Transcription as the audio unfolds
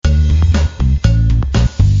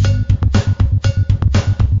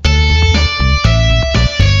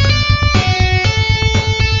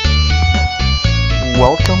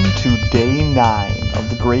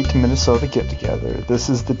Minnesota Get Together. This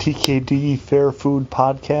is the TKD Fair Food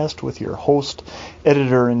Podcast with your host,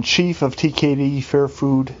 Editor-in-Chief of TKD Fair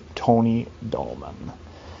Food, Tony Dahlman.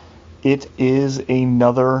 It is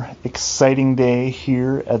another exciting day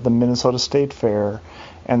here at the Minnesota State Fair,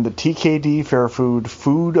 and the TKD Fair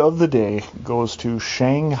Food of the Day goes to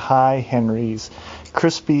Shanghai Henri's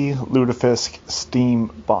Crispy Lutefish Steam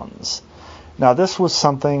Buns. Now, this was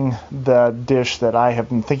the dish that I have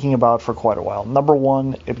been thinking about for quite a while. Number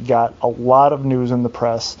one, it got a lot of news in the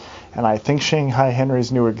press, and I think Shanghai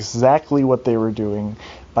Henri's knew exactly what they were doing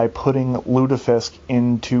by putting lutefisk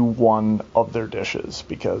into one of their dishes,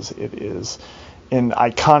 because it is an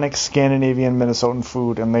iconic Scandinavian Minnesotan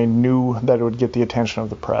food, and they knew that it would get the attention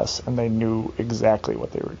of the press, and they knew exactly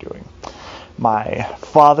what they were doing. My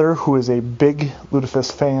father, who is a big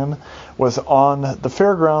lutefisk fan, was on the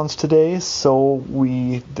fairgrounds today, so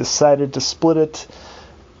we decided to split it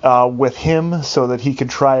with him so that he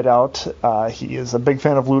could try it out. He is a big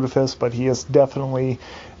fan of lutefisk, but he is definitely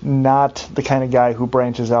not the kind of guy who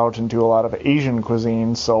branches out into a lot of Asian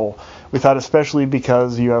cuisine, so we thought, especially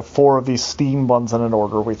because you have 4 of these steam buns on an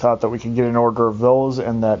order, we thought that we could get an order of those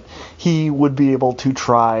and that he would be able to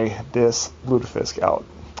try this lutefisk out.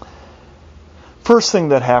 First thing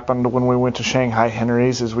that happened when we went to Shanghai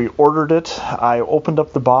Henri's is we ordered it. I opened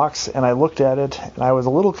up the box and I looked at it, and I was a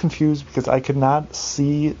little confused because I could not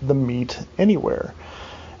see the meat anywhere.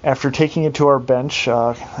 After taking it to our bench,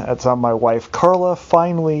 my wife Carla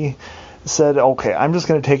finally said, okay, I'm just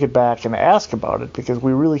going to take it back and ask about it because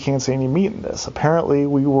we really can't see any meat in this. Apparently,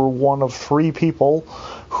 we were one of 3 people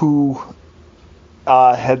who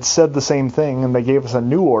had said the same thing, and they gave us a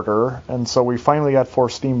new order, and so we finally got 4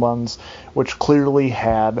 steam buns, which clearly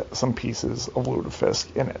had some pieces of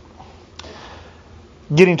lutefisk in it.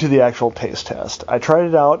 Getting to the actual taste test, I tried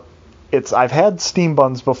it out. I've had steam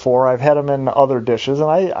buns before. I've had them in other dishes, and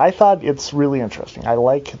I thought it's really interesting. I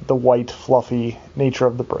like the white, fluffy nature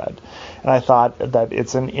of the bread, and I thought that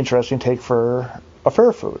it's an interesting take for a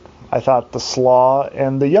fair food. I thought the slaw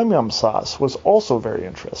and the yum yum sauce was also very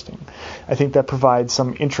interesting. I think that provides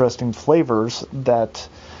some interesting flavors that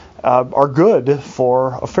are good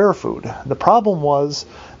for a fair food. The problem was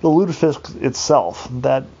the lutefisk itself,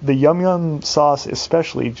 that the yum yum sauce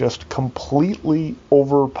especially just completely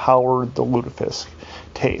overpowered the lutefisk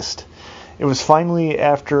taste. It was finally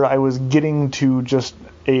after I was getting to just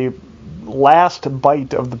a last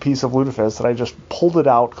bite of the piece of lutefisk that I just pulled it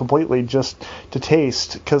out completely just to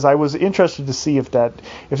taste, because I was interested to see if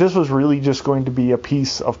this was really just going to be a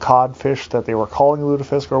piece of codfish that they were calling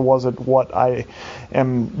lutefisk, or was it what I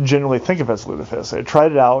am generally think of as lutefisk. I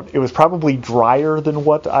tried it out. It was probably drier than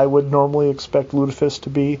what I would normally expect lutefisk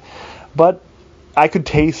to be, but I could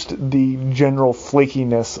taste the general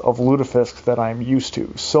flakiness of lutefisk that I'm used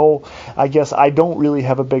to. So I guess I don't really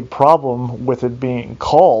have a big problem with it being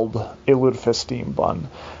called a lutefisk steam bun,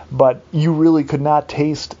 but you really could not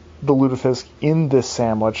taste the lutefisk in this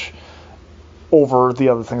sandwich over the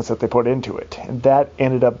other things that they put into it. And that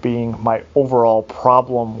ended up being my overall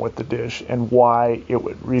problem with the dish and why it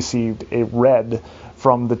received a red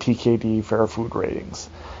from the TKD Fair Food ratings.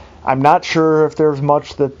 I'm not sure if there's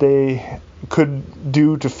much that they could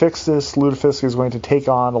do to fix this. Lutefisk is going to take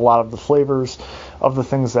on a lot of the flavors of the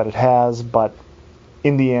things that it has, but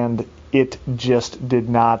in the end, it just did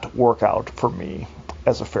not work out for me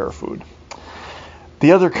as a fair food.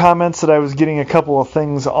 The other comments that I was getting a couple of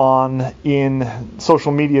things on in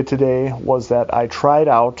social media today was that I tried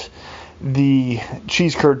out the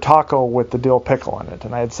cheese curd taco with the dill pickle in it,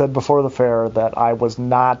 and I had said before the fair that I was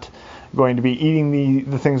not going to be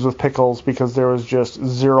eating the things with pickles because there was just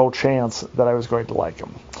zero chance that I was going to like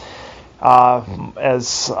them.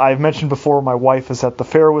 As I've mentioned before, my wife is at the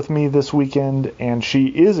fair with me this weekend, and she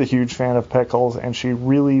is a huge fan of pickles, and she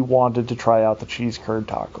really wanted to try out the cheese curd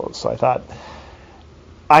tacos. So I thought,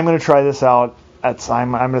 I'm going to try this out.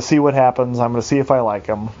 I'm going to see what happens. I'm going to see if I like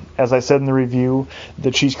them. As I said in the review, the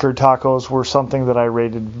cheese curd tacos were something that I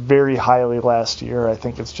rated very highly last year. I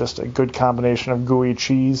think it's just a good combination of gooey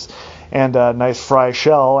cheese and a nice fry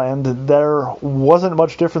shell, and there wasn't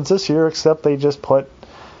much difference this year except they just put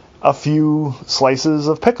a few slices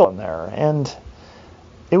of pickle in there, and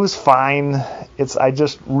it was fine. I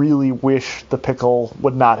just really wish the pickle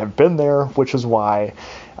would not have been there, which is why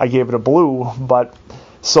I gave it a blue. But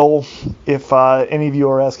so if any of you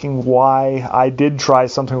are asking why I did try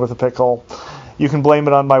something with a pickle, you can blame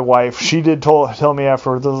it on my wife. She did tell me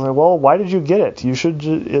afterwards, I was like, well, why did you get it? You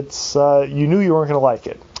knew you weren't going to like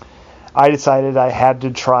it. I decided I had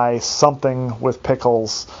to try something with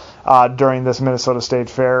pickles during this Minnesota State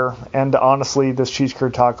Fair, and honestly, this cheese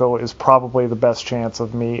curd taco is probably the best chance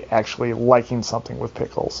of me actually liking something with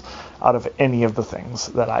pickles out of any of the things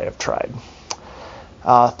that I have tried.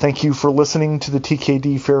 Thank you for listening to the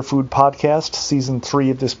TKD Fair Food Podcast. Season 3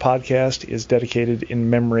 of this podcast is dedicated in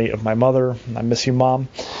memory of my mother. I miss you, Mom.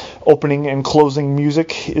 Opening and closing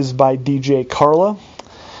music is by DJ Carla.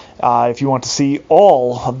 If you want to see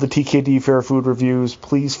all of the TKD Fair Food reviews,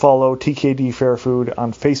 please follow TKD Fair Food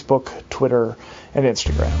on Facebook, Twitter, and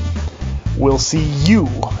Instagram. We'll see you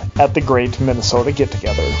at the Great Minnesota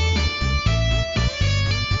Get-Together.